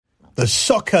The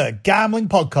Soccer Gambling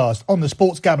Podcast on the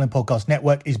Sports Gambling Podcast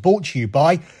Network is brought to you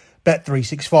by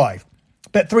Bet365.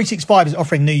 Bet365 is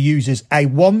offering new users a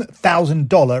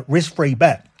 $1,000 risk-free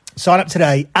bet. Sign up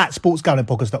today at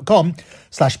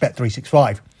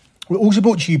sportsgamblingpodcast.com/bet365. We're also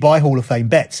brought to you by Hall of Fame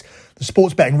Bets, the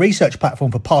sports betting research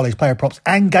platform for parlays, player props,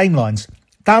 and game lines.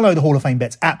 Download the Hall of Fame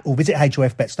Bets app or visit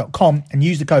hofbets.com and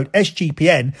use the code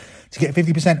SGPN to get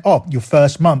 50% off your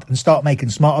first month and start making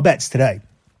smarter bets today.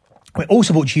 We're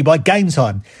also brought to you by Game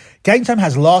Time. Game Time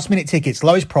has last-minute tickets,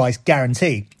 lowest price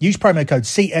guarantee. Use promo code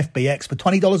CFBX for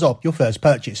 $20 off your first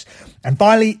purchase. And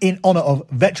finally, in honour of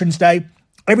Veterans Day,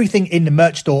 everything in the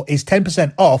merch store is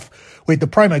 10% off with the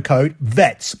promo code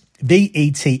VETS,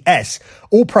 VETS.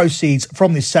 All proceeds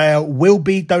from this sale will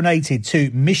be donated to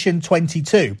Mission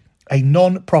 22, a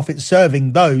non-profit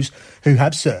serving those who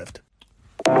have served.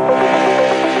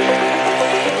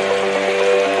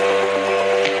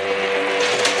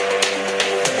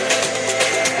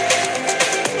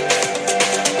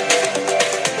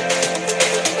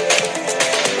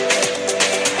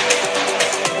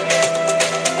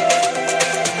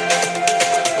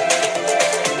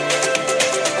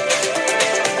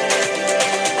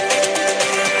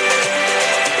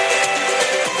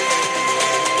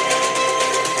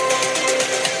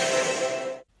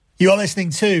 You are listening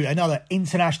to another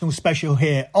international special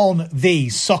here on the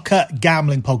Soccer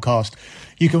Gambling Podcast.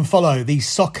 You can follow the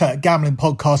Soccer Gambling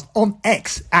Podcast on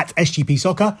X at SGP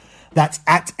Soccer. That's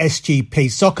at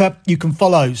SGP Soccer. You can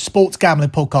follow Sports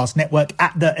Gambling Podcast Network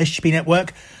at the SGP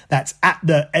Network. That's at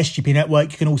the SGP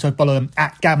Network. You can also follow them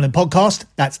at Gambling Podcast.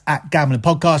 That's at Gambling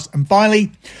Podcast. And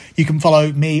finally, you can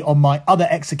follow me on my other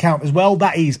X account as well.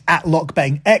 That is at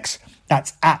LockBettingX.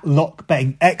 That's at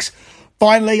LockBettingX.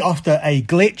 Finally, after a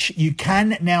glitch, you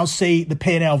can now see the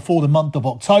P&L for the month of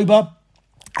October.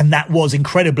 And that was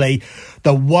incredibly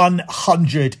the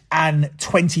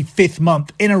 125th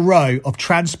month in a row of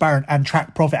transparent and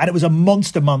track profit. And it was a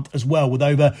monster month as well, with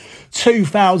over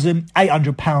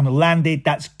 £2,800 landed.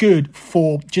 That's good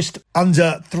for just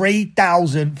under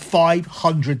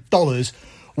 $3,500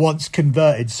 once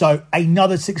converted. So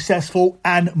another successful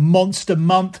and monster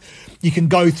month. You can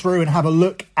go through and have a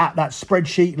look at that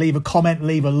spreadsheet, leave a comment,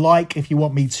 leave a like if you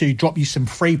want me to drop you some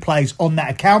free plays on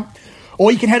that account.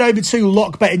 Or you can head over to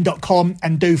lockbetting.com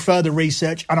and do further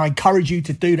research. And I encourage you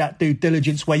to do that due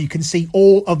diligence where you can see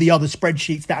all of the other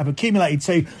spreadsheets that have accumulated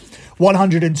to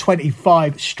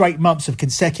 125 straight months of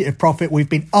consecutive profit. We've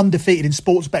been undefeated in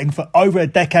sports betting for over a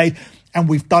decade, and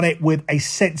we've done it with a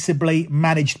sensibly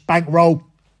managed bankroll.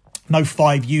 No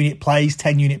 5-unit plays,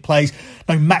 10-unit plays,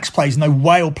 no max plays, no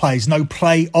whale plays, no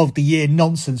play of the year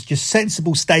nonsense. Just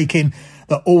sensible staking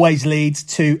that always leads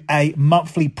to a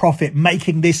monthly profit,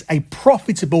 making this a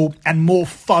profitable and more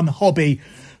fun hobby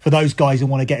for those guys who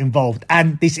want to get involved.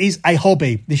 And this is a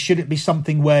hobby. This shouldn't be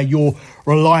something where you're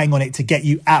relying on it to get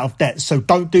you out of debt. So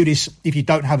don't do this if you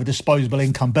don't have a disposable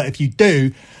income. But if you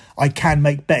do, I can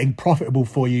make betting profitable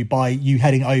for you by you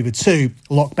heading over to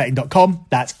lockbetting.com.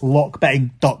 That's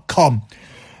lockbetting.com.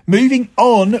 Moving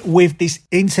on with this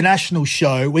international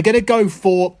show, we're going to go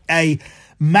for a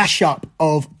mashup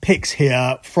of picks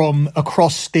here from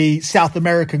across the South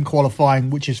American qualifying,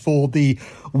 which is for the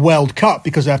World Cup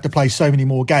because they have to play so many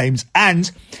more games, and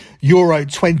Euro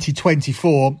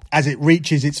 2024 as it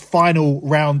reaches its final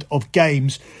round of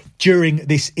games during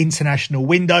this international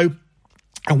window.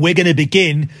 And we're going to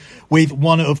begin with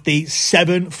one of the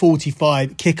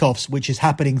 7:45 kickoffs, which is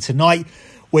happening tonight.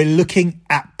 We're looking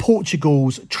at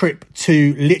Portugal's trip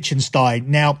to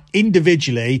Liechtenstein. Now,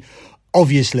 individually,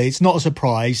 obviously, it's not a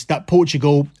surprise that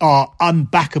Portugal are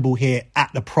unbackable here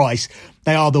at the price.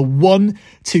 They are the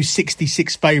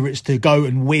 1-66 favourites to go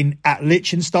and win at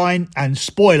Liechtenstein. And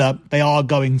spoiler, they are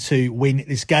going to win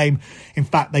this game. In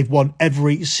fact, they've won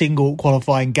every single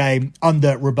qualifying game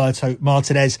under Roberto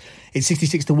Martinez. It's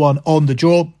 66-1 on the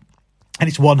draw, and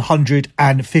it's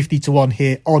 150-1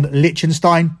 here on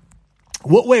Liechtenstein.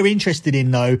 What we're interested in,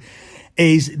 though,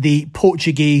 is the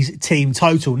Portuguese team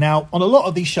total. Now, on a lot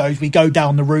of these shows, we go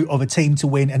down the route of a team to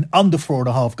win and under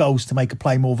 4.5 goals to make a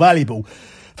play more valuable.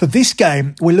 For this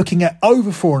game, we're looking at over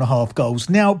 4.5 goals.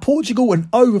 Now, Portugal and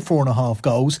over 4.5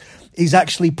 goals is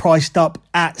actually priced up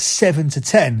at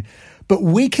 7-10. But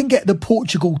we can get the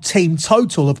Portugal team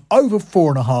total of over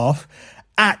 4.5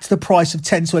 at the price of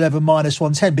 10-11 minus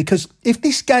 110. Because if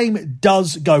this game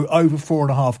does go over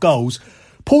 4.5 goals,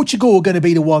 Portugal are going to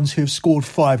be the ones who have scored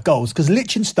 5 goals, because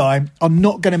Liechtenstein are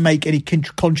not going to make any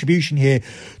contribution here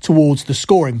towards the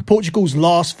scoring. Portugal's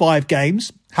last 5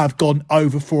 games have gone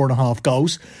over 4.5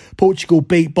 goals. Portugal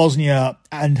beat Bosnia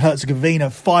and Herzegovina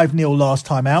 5-0 last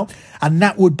time out, and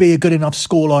that would be a good enough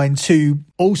scoreline to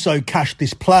also cash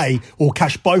this play, or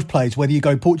cash both plays, whether you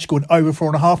go Portugal and over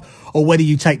 4.5 or whether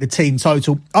you take the team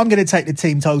total. I'm going to take the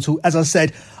team total. As I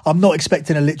said, I'm not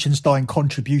expecting a Liechtenstein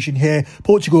contribution here.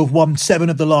 Portugal have won 7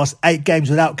 of the last 8 games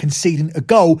without conceding a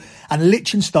goal, and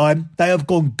Liechtenstein, they have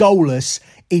gone goalless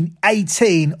in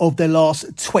 18 of their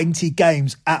last 20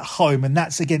 games at home, and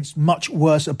that's against much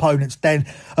worse opponents than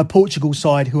a Portugal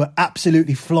side who are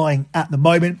absolutely flying at the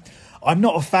moment. I'm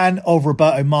not a fan of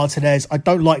Roberto Martinez. I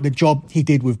don't like the job he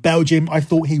did with Belgium. I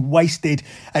thought he wasted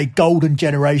a golden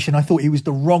generation. I thought he was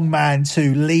the wrong man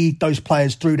to lead those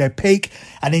players through their peak.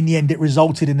 And in the end, it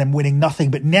resulted in them winning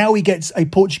nothing. But now he gets a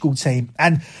Portugal team.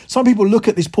 And some people look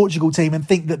at this Portugal team and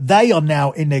think that they are now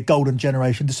in their golden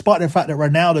generation, despite the fact that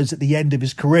Ronaldo's at the end of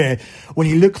his career. When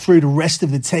you look through the rest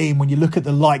of the team, when you look at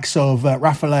the likes of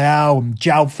Rafael Leao and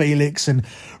João Felix and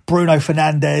Bruno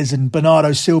Fernandes and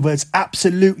Bernardo Silva, it's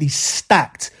absolutely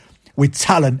stacked with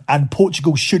talent, and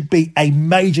Portugal should be a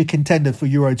major contender for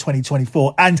Euro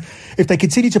 2024. And if they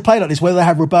continue to play like this, whether they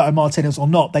have Roberto Martinez or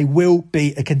not, they will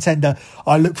be a contender.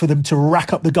 I look for them to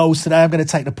rack up the goals today. I'm going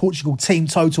to take the Portugal team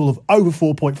total of over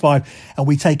 4.5, and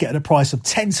we take it at a price of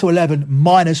 10 to 11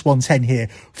 minus 110 here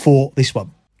for this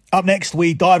one. Up next,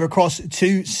 we dive across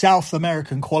to South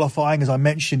American qualifying. As I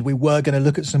mentioned, we were going to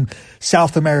look at some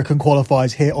South American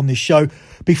qualifiers here on this show.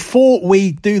 Before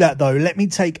we do that, though, let me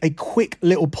take a quick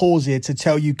little pause here to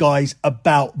tell you guys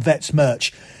about Vets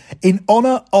merch. In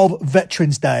honour of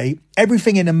Veterans Day,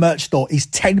 everything in the merch store is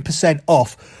 10%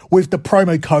 off with the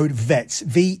promo code VETS,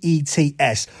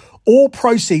 VETS. All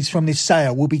proceeds from this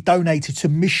sale will be donated to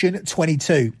Mission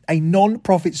 22, a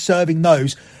non-profit serving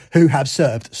those who have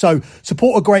served. So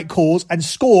support a great cause and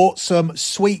score some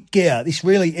sweet gear. This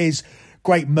really is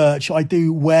great merch. I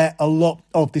do wear a lot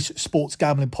of this sports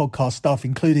gambling podcast stuff,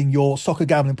 including your soccer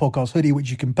gambling podcast hoodie,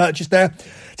 which you can purchase there.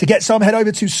 To get some, head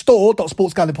over to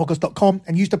store.sportsgamblingpodcast.com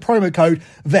and use the promo code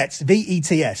VETS,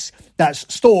 VETS.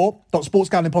 That's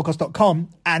store.sportsgamblingpodcast.com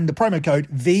and the promo code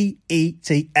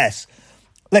VETS.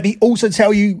 Let me also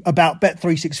tell you about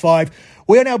Bet365.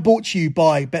 We are now brought to you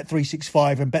by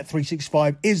Bet365, and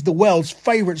Bet365 is the world's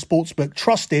favourite sportsbook,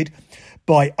 trusted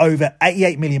by over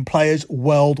 88 million players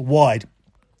worldwide.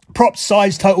 Props,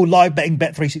 size, total, live betting,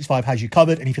 Bet365 has you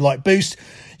covered. And if you like Boost,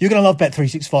 you're going to love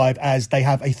Bet365, as they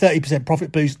have a 30%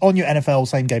 profit boost on your NFL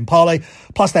same game parlay.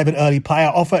 Plus, they have an early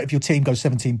payout offer if your team goes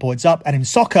 17 points up. And in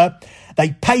soccer,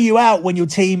 they pay you out when your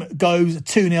team goes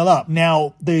 2-0 up.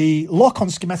 Now, the lock on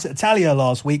Scommessa Italia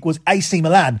last week was AC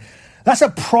Milan. That's a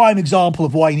prime example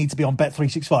of why you need to be on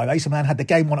Bet365. AC Milan had the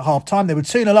game won at half time. They were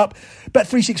 2-0 up.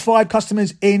 Bet365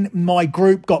 customers in my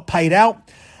group got paid out,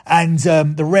 and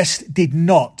the rest did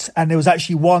not. And there was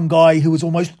actually one guy who was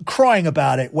almost crying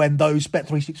about it when those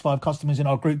Bet365 customers in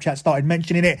our group chat started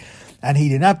mentioning it, and he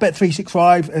didn't have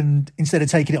Bet365, and instead of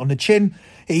taking it on the chin,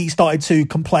 he started to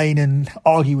complain and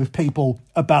argue with people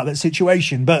about that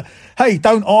situation. But hey,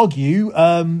 don't argue.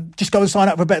 Just go and sign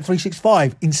up for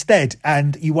Bet365 instead,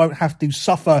 and you won't have to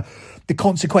suffer the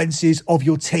consequences of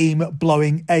your team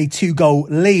blowing a 2-goal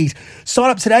lead.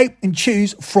 Sign up today and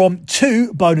choose from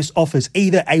 2 bonus offers,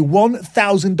 either a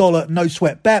 $1,000 no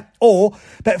sweat bet or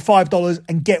bet $5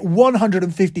 and get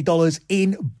 $150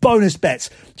 in bonus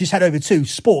bets. Just head over to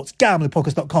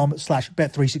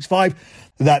sportsgamblingpodcast.com/bet365.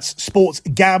 That's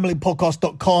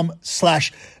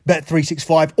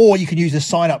sportsgamblingpodcast.com/bet365, or you can use the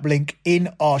sign up link in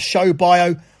our show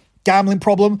bio. Gambling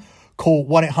problem? Call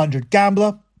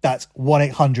 1-800-GAMBLER. That's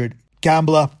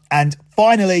 1-800-GAMBLER. And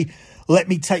finally, let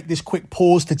me take this quick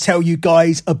pause to tell you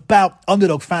guys about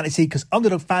Underdog Fantasy, because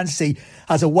Underdog Fantasy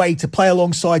has a way to play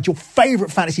alongside your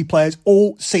favourite fantasy players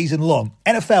all season long.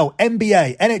 NFL,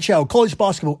 NBA, NHL, college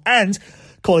basketball, and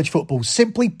college football.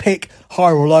 Simply pick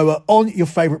higher or lower on your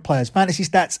favourite players' fantasy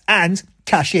stats and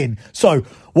cash in. So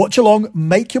watch along,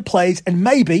 make your plays, and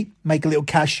maybe make a little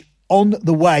cash on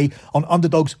the way on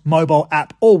Underdog's mobile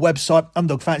app or website,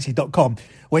 underdogfantasy.com.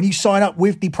 When you sign up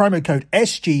with the promo code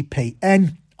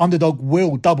SGPN, Underdog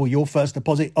will double your first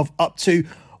deposit of up to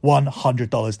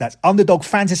 $100. That's Underdog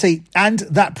Fantasy and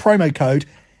that promo code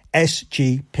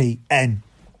SGPN.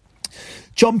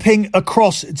 Jumping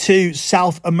across to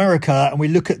South America, and we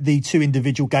look at the 2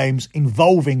 individual games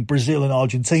involving Brazil and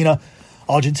Argentina.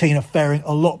 Argentina faring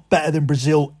a lot better than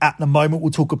Brazil at the moment.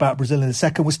 We'll talk about Brazil in a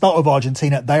second. We'll start with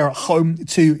Argentina. They are at home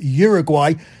to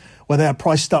Uruguay, where they are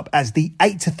priced up as the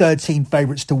 8-13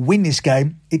 favourites to win this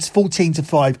game. It's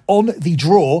 14-5 on the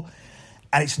draw,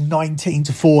 and it's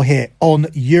 19-4 here on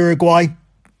Uruguay.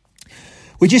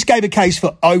 We just gave a case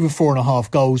for over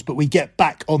 4.5 goals, but we get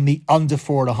back on the under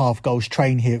 4.5 goals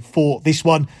train here for this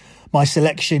one. My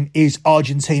selection is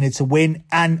Argentina to win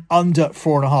and under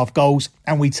 4.5 goals,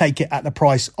 and we take it at the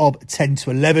price of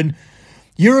 10-11.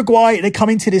 Uruguay, they come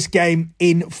into this game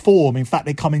in form. In fact,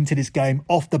 they come into this game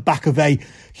off the back of a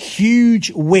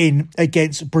huge win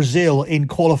against Brazil in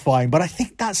qualifying. But I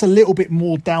think that's a little bit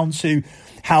more down to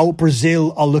how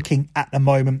Brazil are looking at the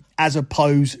moment as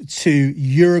opposed to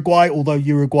Uruguay. Although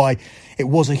Uruguay, it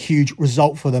was a huge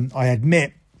result for them, I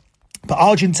admit. But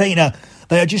Argentina,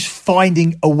 they are just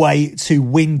finding a way to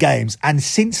win games. And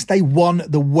since they won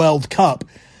the World Cup,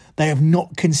 they have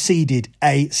not conceded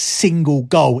a single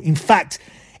goal. In fact,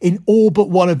 in all but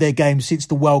one of their games since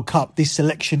the World Cup, this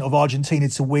selection of Argentina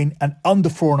to win and under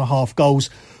 4.5 goals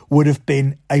would have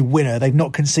been a winner. They've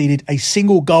not conceded a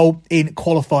single goal in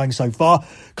qualifying so far,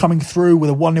 coming through with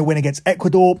a 1-0 win against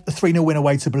Ecuador, a 3-0 win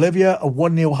away to Bolivia, a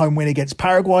 1-0 home win against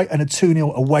Paraguay, and a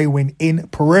 2-0 away win in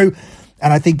Peru.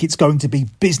 And I think it's going to be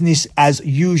business as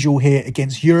usual here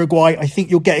against Uruguay. I think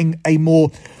you're getting a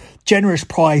more generous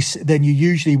price than you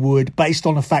usually would based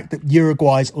on the fact that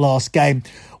Uruguay's last game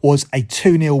was a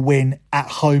 2-0 win at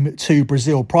home to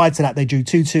Brazil. Prior to that, they drew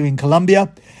 2-2 in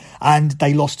Colombia and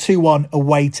they lost 2-1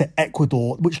 away to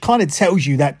Ecuador, which kind of tells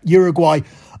you that Uruguay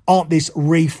aren't this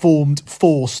reformed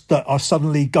force that are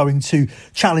suddenly going to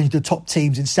challenge the top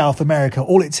teams in South America.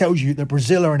 All it tells you that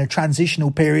Brazil are in a transitional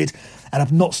period and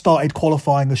have not started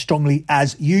qualifying as strongly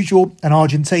as usual. And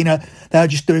Argentina, they're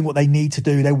just doing what they need to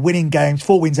do. They're winning games,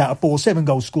 4 wins out of 4, 7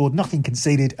 goals scored, nothing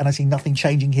conceded, and I see nothing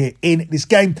changing here in this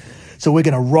game. So we're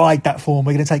going to ride that form.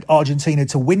 We're going to take Argentina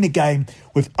to win the game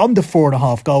with under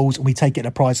 4.5 goals, and we take it at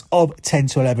a price of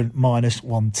 10-11 minus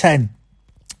 110.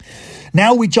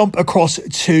 Now we jump across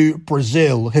to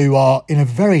Brazil, who are in a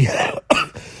very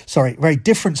very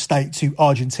different state to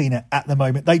Argentina at the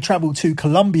moment. They travel to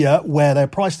Colombia, where they're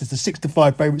priced as the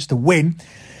 6-5 favourites to win.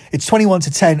 It's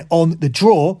 21-10 on the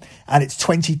draw, and it's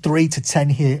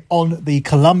 23-10 here on the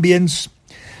Colombians.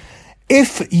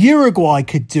 If Uruguay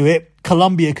could do it,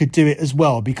 Colombia could do it as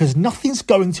well, because nothing's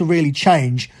going to really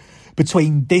change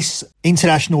between this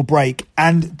international break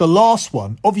and the last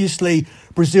one. Obviously,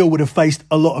 Brazil would have faced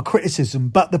a lot of criticism,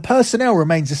 but the personnel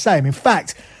remains the same. In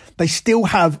fact, they still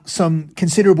have some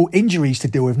considerable injuries to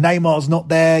deal with. Neymar's not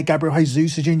there, Gabriel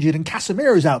Jesus is injured, and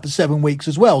Casemiro's out for 7 weeks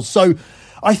as well. So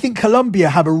I think Colombia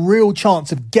have a real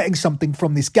chance of getting something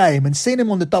from this game, and seeing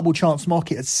them on the double chance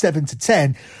market at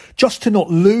 7-10, just to not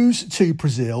lose to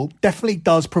Brazil, definitely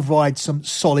does provide some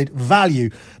solid value.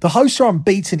 The hosts are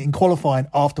unbeaten in qualifying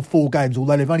after 4 games,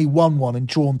 although they've only won 1 and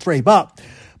drawn 3. But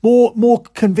more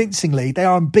convincingly, they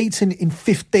are unbeaten in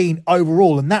 15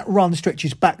 overall, and that run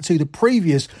stretches back to the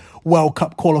previous World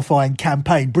Cup qualifying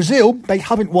campaign. Brazil, they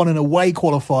haven't won an away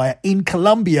qualifier in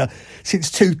Colombia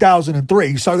since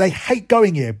 2003, so they hate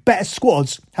going here. Better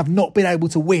squads have not been able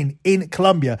to win in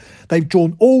Colombia. They've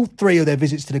drawn all 3 of their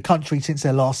visits to the country since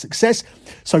their last success,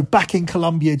 so back in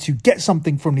Colombia to get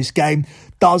something from this game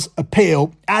does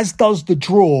appeal, as does the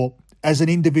draw as an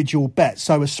individual bet.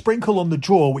 So a sprinkle on the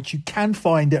draw, which you can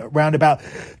find at around about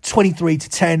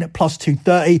 23-10 plus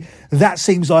 230. That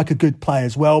seems like a good play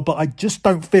as well, but I just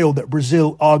don't feel that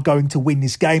Brazil are going to win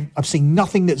this game. I've seen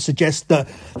nothing that suggests that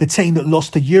the team that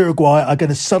lost to Uruguay are going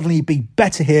to suddenly be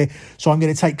better here. So I'm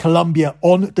going to take Colombia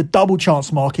on the double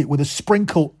chance market with a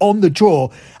sprinkle on the draw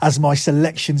as my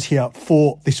selections here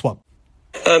for this one.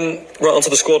 Right, onto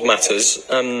the squad matters.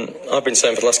 I've been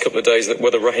saying for the last couple of days that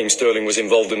whether Raheem Sterling was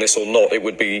involved in this or not, it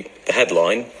would be the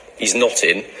headline. He's not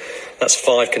in. That's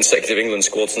 5 consecutive England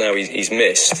squads now he's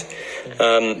missed.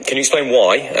 Can you explain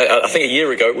why? I think a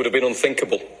year ago it would have been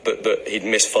unthinkable that he'd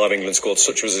missed 5 England squads,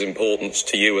 such was his importance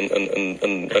to you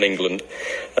and England.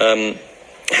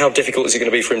 How difficult is it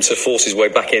going to be for him to force his way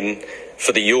back in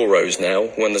for the Euros now,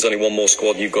 when there's only one more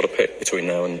squad you've got to pick between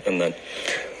now and then?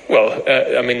 Well,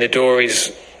 the door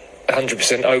is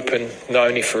 100% open, not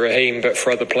only for Raheem, but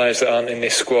for other players that aren't in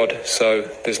this squad. So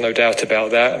there's no doubt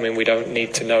about that. We don't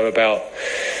need to know about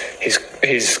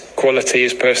his quality,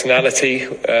 his personality.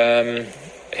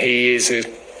 He is a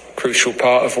crucial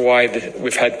part of why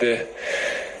we've had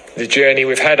the journey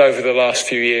we've had over the last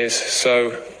few years.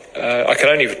 So I can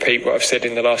only repeat what I've said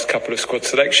in the last couple of squad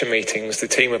selection meetings. The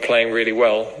team are playing really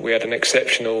well. We had an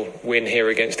exceptional win here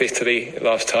against Italy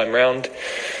last time round.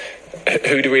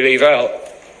 Who do we leave out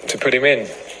to put him in?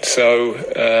 So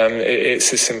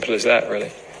it's as simple as that, really.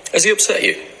 Has he upset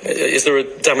you? Is there a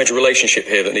damaged relationship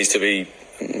here that needs to be,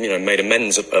 made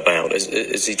amends about?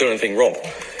 Has he done anything wrong?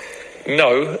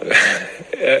 No.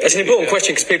 It's an important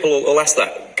question because people will ask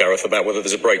that, Gareth, about whether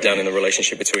there's a breakdown in the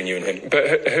relationship between you and him.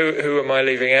 But who am I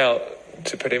leaving out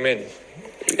to put him in?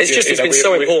 It's been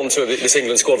so important to this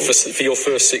England squad for your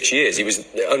first 6 years.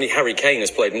 Only Harry Kane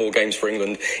has played more games for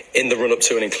England in the run-up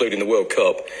to and including the World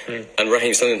Cup. And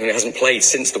Raheem Sterling hasn't played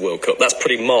since the World Cup. That's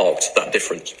pretty marked, that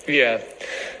difference. Yeah.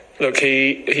 Look,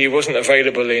 he wasn't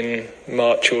available in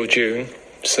March or June,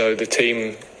 so the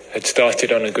team had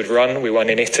started on a good run. We won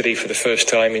in Italy for the first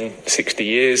time in 60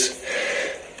 years.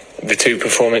 The 2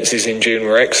 performances in June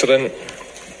were excellent.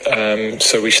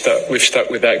 So we've stuck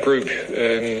with that group.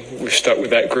 We've stuck with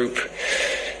that group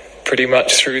pretty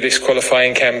much through this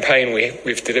qualifying campaign.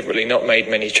 We've deliberately not made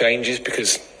many changes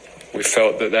because we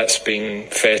felt that that's been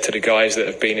fair to the guys that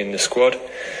have been in the squad.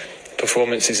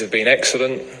 Performances have been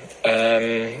excellent.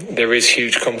 There is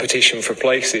huge competition for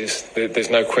places. There's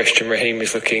no question Raheem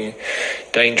is looking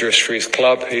dangerous for his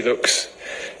club. He looks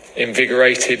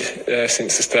invigorated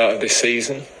since the start of this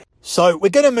season. So we're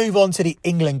going to move on to the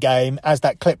England game, as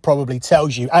that clip probably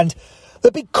tells you. And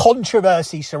the big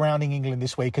controversy surrounding England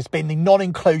this week has been the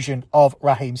non-inclusion of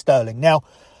Raheem Sterling. Now,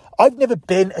 I've never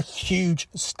been a huge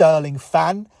Sterling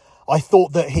fan. I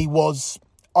thought that he was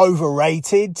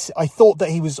overrated. I thought that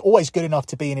he was always good enough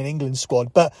to be in an England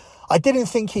squad, but I didn't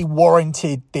think he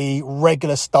warranted the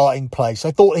regular starting place. I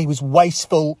thought he was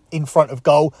wasteful in front of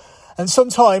goal. And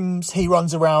sometimes he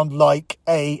runs around like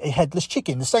a headless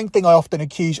chicken. The same thing I often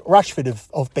accuse Rashford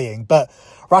of being. But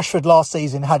Rashford last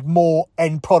season had more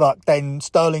end product than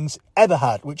Sterling's ever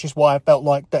had, which is why I felt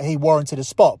like that he warranted a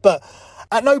spot. But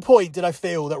at no point did I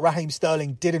feel that Raheem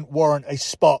Sterling didn't warrant a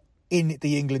spot in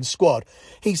the England squad.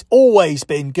 He's always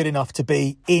been good enough to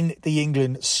be in the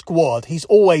England squad. He's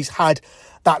always had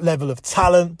that level of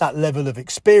talent, that level of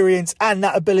experience, and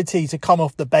that ability to come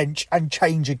off the bench and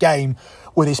change a game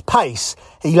with his pace.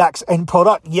 He lacks end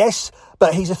product, yes,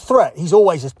 but he's a threat. He's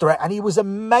always a threat, and he was a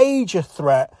major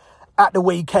threat at the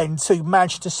weekend to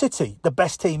Manchester City, the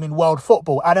best team in world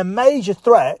football, and a major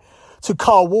threat to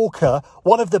Kyle Walker,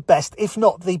 one of the best, if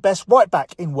not the best right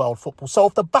back in world football. So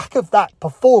off the back of that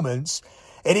performance,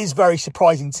 it is very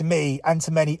surprising to me and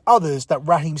to many others that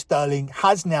Raheem Sterling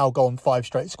has now gone 5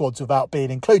 straight squads without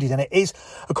being included. And it is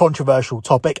a controversial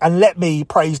topic. And let me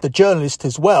praise the journalist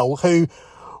as well, who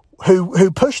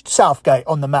pushed Southgate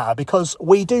on the matter, because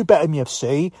we do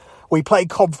BetMUFC. We play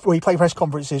press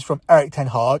conferences from Erik ten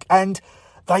Hag, and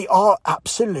they are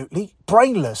absolutely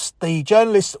brainless. The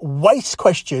journalists waste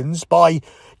questions by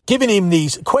giving him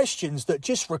these questions that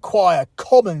just require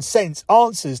common sense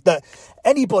answers that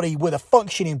anybody with a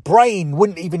functioning brain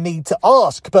wouldn't even need to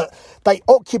ask. But they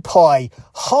occupy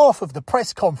half of the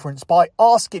press conference by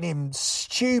asking him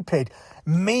stupid,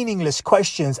 meaningless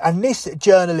questions. And this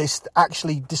journalist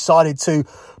actually decided to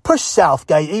push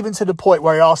Southgate, even to the point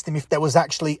where he asked him if there was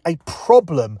actually a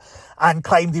problem, and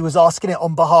claimed he was asking it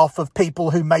on behalf of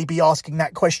people who may be asking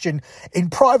that question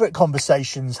in private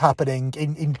conversations happening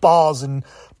in bars and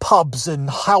pubs and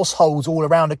households all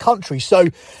around the country. So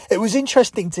it was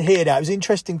interesting to hear that. It was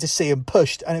interesting to see him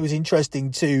pushed, and it was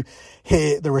interesting to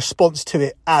hear the response to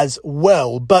it as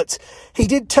well. But he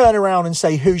did turn around and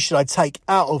say, who should I take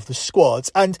out of the squad?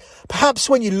 And perhaps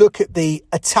when you look at the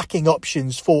attacking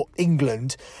options for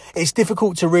England, it's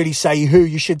difficult to really say who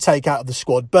you should take out of the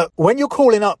squad. But when you're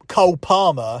calling up Cole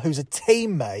Palmer, who's a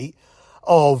teammate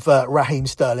of Raheem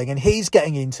Sterling, and he's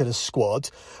getting into the squad,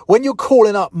 when you're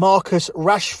calling up Marcus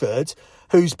Rashford,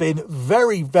 who's been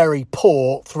very, very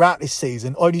poor throughout this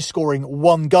season, only scoring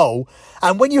 1 goal,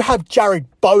 and when you have Jared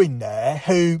Bowen there,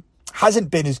 who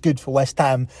hasn't been as good for West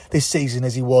Ham this season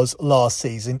as he was last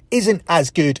season, isn't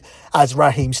as good as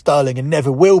Raheem Sterling and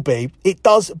never will be, it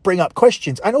does bring up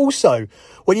questions. And also,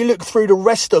 when you look through the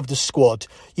rest of the squad,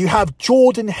 you have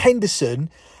Jordan Henderson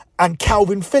and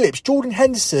Calvin Phillips. Jordan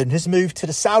Henderson has moved to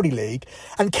the Saudi League,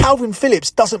 and Calvin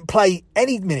Phillips doesn't play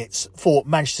any minutes for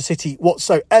Manchester City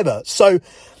whatsoever. So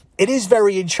it is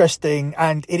very interesting,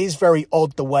 and it is very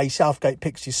odd the way Southgate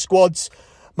picks his squads.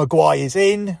 Maguire's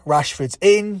in, Rashford's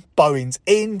in, Bowen's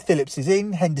in, Phillips is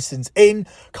in, Henderson's in,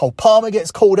 Cole Palmer gets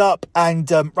called up,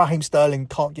 and Raheem Sterling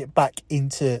can't get back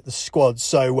into the squad.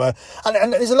 So,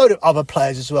 and there's a load of other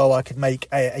players as well I could make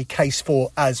a case for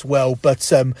as well.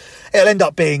 But it'll end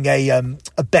up being a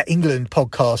Bet England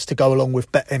podcast to go along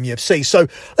with BetMUFC. So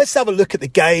let's have a look at the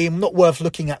game. Not worth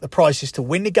looking at the prices to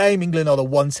win the game. England are the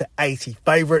 1-80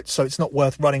 favourites, so it's not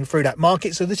worth running through that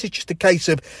market. So this is just a case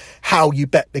of how you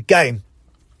bet the game.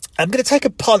 I'm going to take a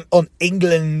punt on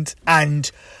England and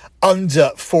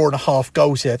under 4.5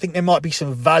 goals here. I think there might be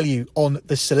some value on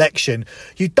the selection.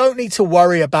 You don't need to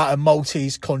worry about a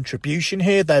Maltese contribution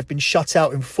here. They've been shut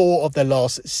out in 4 of their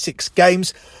last 6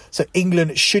 games. So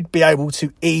England should be able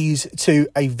to ease to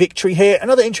a victory here.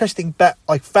 Another interesting bet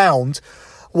I found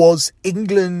was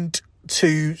England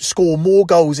to score more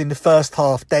goals in the first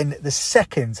half than the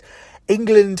second.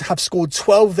 England have scored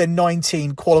 12 of their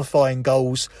 19 qualifying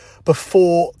goals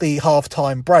before the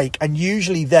half-time break, and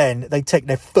usually then they take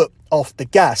their foot off the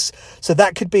gas. So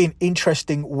that could be an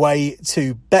interesting way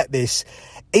to bet this.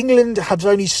 England are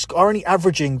only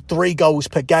averaging 3 goals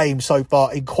per game so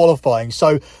far in qualifying,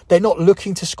 so they're not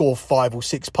looking to score 5 or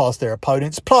 6 past their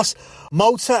opponents. Plus,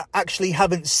 Malta actually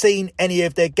haven't seen any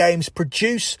of their games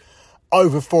produce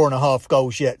over 4.5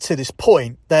 goals yet to this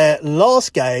point. Their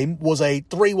last game was a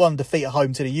 3-1 defeat at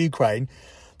home to the Ukraine.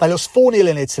 They lost 4-0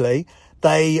 in Italy.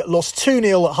 They lost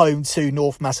 2-0 at home to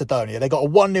North Macedonia. They got a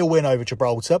 1-0 win over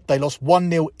Gibraltar. They lost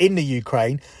 1-0 in the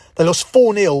Ukraine. They lost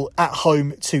 4-0 at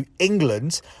home to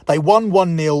England. They won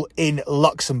 1-0 in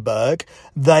Luxembourg.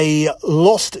 They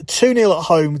lost 2-0 at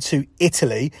home to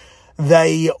Italy.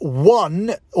 They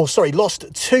lost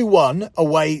 2-1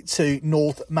 away to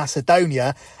North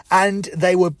Macedonia, and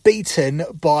they were beaten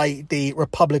by the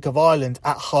Republic of Ireland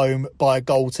at home by a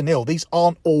 1-0. These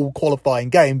aren't all qualifying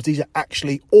games. These are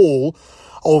actually all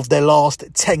of their last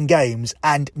 10 games,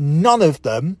 and none of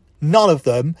them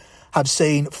have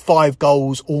seen 5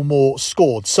 goals or more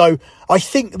scored. So I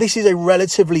think this is a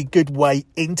relatively good way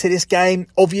into this game.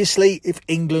 Obviously, if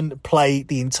England play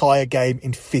the entire game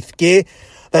in 5th gear,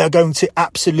 they are going to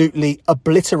absolutely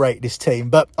obliterate this team.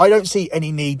 But I don't see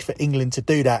any need for England to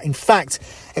do that. In fact,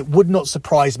 it would not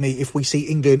surprise me if we see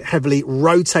England heavily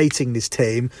rotating this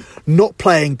team, not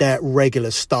playing their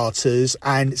regular starters,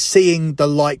 and seeing the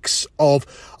likes of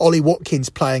Ollie Watkins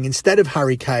playing instead of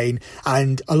Harry Kane,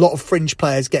 and a lot of fringe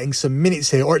players getting some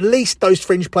minutes here, or at least those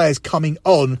fringe players coming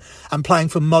on and playing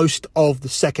for most of the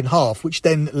second half, which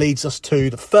then leads us to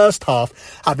the first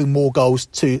half having more goals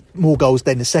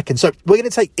than the second. So we're going to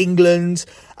take England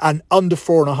and under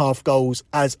 4.5 goals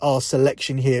as our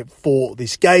selection here for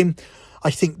this game.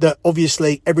 I think that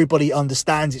obviously everybody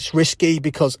understands it's risky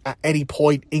because at any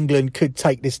point England could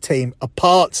take this team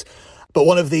apart. But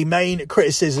one of the main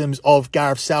criticisms of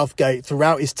Gareth Southgate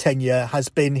throughout his tenure has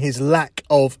been his lack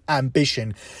of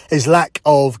ambition, his lack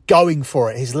of going for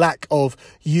it, his lack of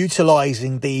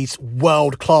utilising these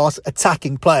world-class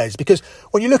attacking players. Because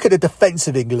when you look at the defence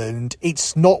of England,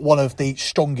 it's not one of the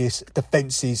strongest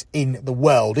defences in the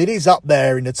world. It is up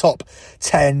there in the top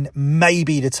 10,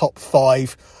 maybe the top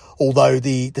 5. Although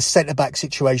the centre-back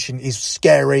situation is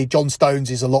scary. John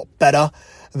Stones is a lot better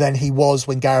than he was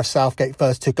when Gareth Southgate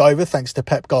first took over, thanks to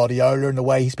Pep Guardiola and the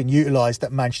way he's been utilised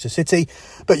at Manchester City.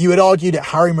 But you would argue that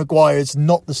Harry Maguire is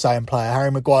not the same player.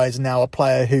 Harry Maguire is now a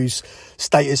player whose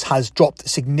status has dropped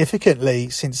significantly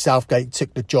since Southgate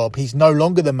took the job. He's no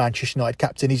longer the Manchester United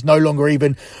captain. He's no longer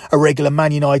even a regular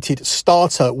Man United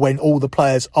starter when all the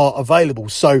players are available.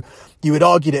 So you would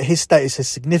argue that his status has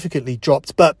significantly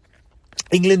dropped. But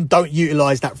England don't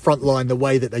utilise that front line the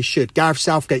way that they should. Gareth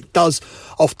Southgate does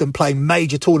often play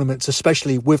major tournaments,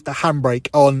 especially with the handbrake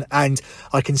on, and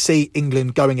I can see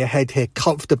England going ahead here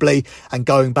comfortably and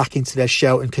going back into their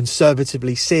shell and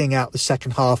conservatively seeing out the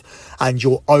second half, and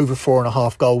you're over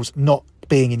 4.5 goals not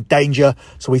being in danger.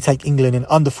 So we take England in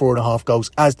under 4.5 goals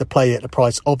as the play at the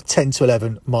price of 10 to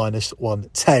 11 minus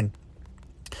 110.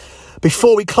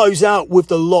 Before we close out with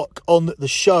the lock on the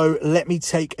show, let me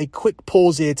take a quick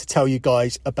pause here to tell you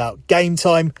guys about Game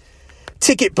Time.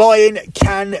 Ticket buying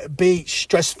can be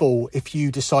stressful if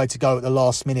you decide to go at the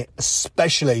last minute,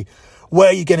 especially where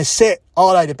are you going to sit?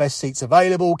 Are they the best seats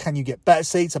available? Can you get better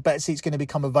seats? Are better seats going to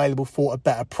become available for a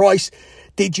better price?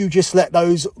 Did you just let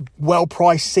those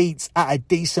well-priced seats at a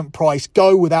decent price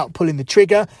go without pulling the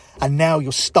trigger, and now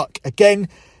you're stuck again?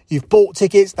 You've bought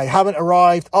tickets, they haven't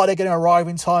arrived. Are they going to arrive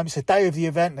in time? It's the day of the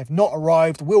event, they've not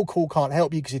arrived. Will Call can't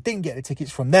help you because you didn't get the tickets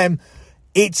from them.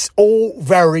 It's all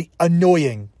very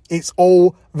annoying. It's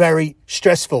all very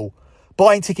stressful.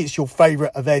 Buying tickets to your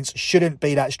favourite events shouldn't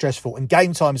be that stressful. And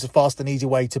Game Time is a fast and easy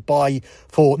way to buy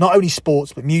for not only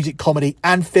sports, but music, comedy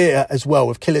and theatre as well.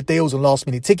 With killer deals on last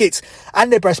minute tickets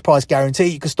and their best price guarantee,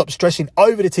 you can stop stressing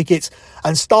over the tickets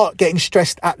and start getting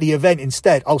stressed at the event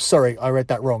instead. Oh, sorry, I read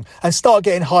that wrong. And start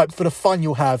getting hyped for the fun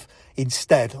you'll have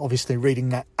instead, obviously reading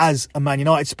that as a Man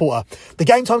United supporter. The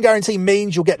Game Time guarantee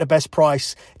means you'll get the best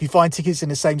price. If you find tickets in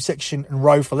the same section and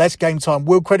row for less, Game Time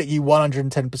will credit you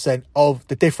 110% of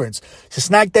the difference. So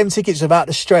snag them tickets without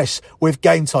the stress with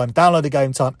Game Time. Download the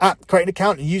Game Time app, create an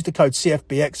account and use the code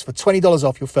CFBX for $20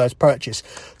 off your first purchase.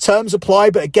 Terms apply,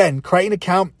 but again, create an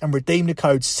account and redeem the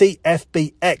code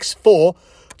CFBX for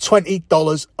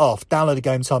 $20 off. Download the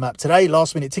Game Time app today.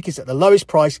 Last minute tickets at the lowest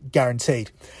price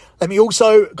guaranteed. Let me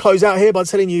also close out here by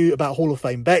telling you about Hall of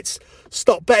Fame bets.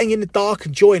 Stop betting in the dark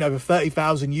and join over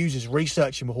 30,000 users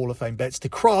researching with Hall of Fame bets to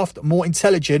craft more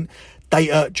intelligent,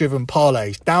 data-driven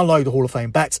parlays. Download the Hall of Fame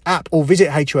Bets app or visit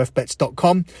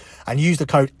hofbets.com and use the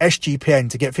code SGPN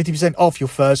to get 50% off your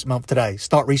first month today.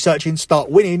 Start researching,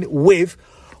 start winning with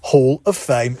Hall of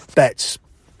Fame Bets.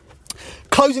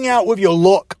 Closing out with your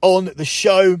lock on the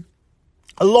show.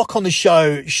 A lock on the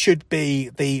show should be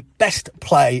the best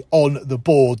play on the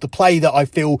board, the play that I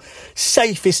feel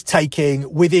safest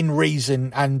taking within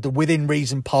reason, and the within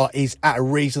reason part is at a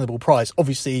reasonable price.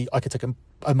 Obviously, I could take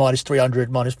a minus 300,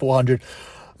 minus 400,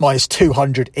 minus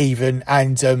 200 even,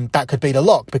 and that could be the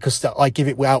lock because I give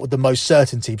it out with the most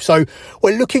certainty. So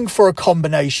we're looking for a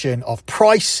combination of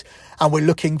price and we're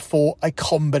looking for a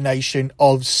combination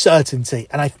of certainty.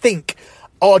 And I think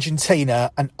Argentina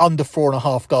and under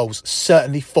 4.5 goals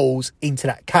certainly falls into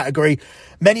that category.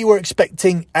 Many were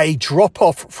expecting a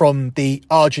drop-off from the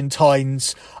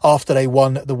Argentines after they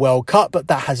won the World Cup, but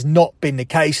that has not been the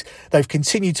case. They've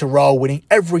continued to roll, winning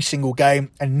every single game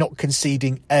and not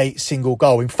conceding a single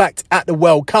goal. In fact, at the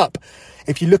World Cup,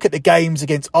 if you look at the games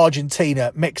against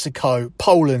Argentina, Mexico,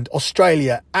 Poland,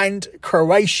 Australia and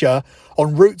Croatia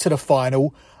en route to the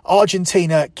final,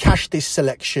 Argentina cashed this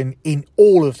selection in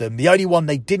all of them. The only one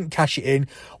they didn't cash it in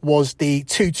was the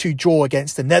 2-2 draw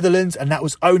against the Netherlands, and that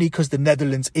was only because the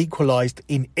Netherlands equalised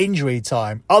in injury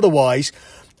time. Otherwise,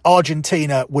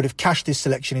 Argentina would have cashed this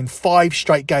selection in 5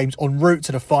 straight games en route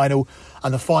to the final,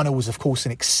 and the final was of course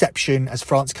an exception as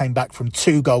France came back from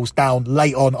 2 goals down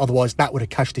late on. Otherwise that would have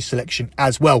cashed this selection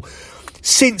as well.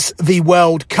 Since the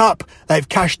World Cup, they've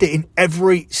cashed it in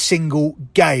every single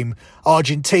game.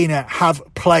 Argentina have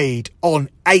played on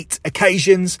 8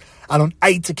 occasions, and on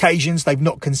 8 occasions they've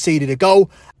not conceded a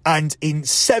goal. And in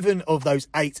 7 of those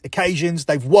 8 occasions,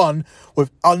 they've won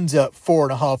with under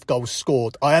 4.5 goals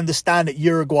scored. I understand that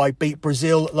Uruguay beat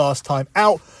Brazil last time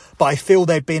out, but I feel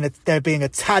they're being a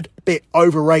tad bit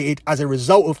overrated as a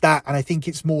result of that. And I think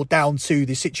it's more down to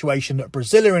the situation that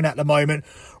Brazil are in at the moment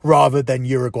rather than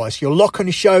Uruguay. So your lock on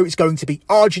the show is going to be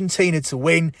Argentina to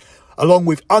win, along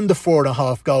with under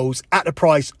 4.5 goals at the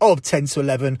price of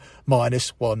 10-11 minus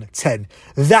 110.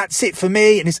 That's it for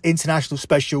me in this international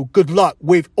special. Good luck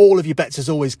with all of your bets as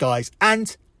always, guys,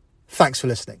 and thanks for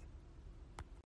listening.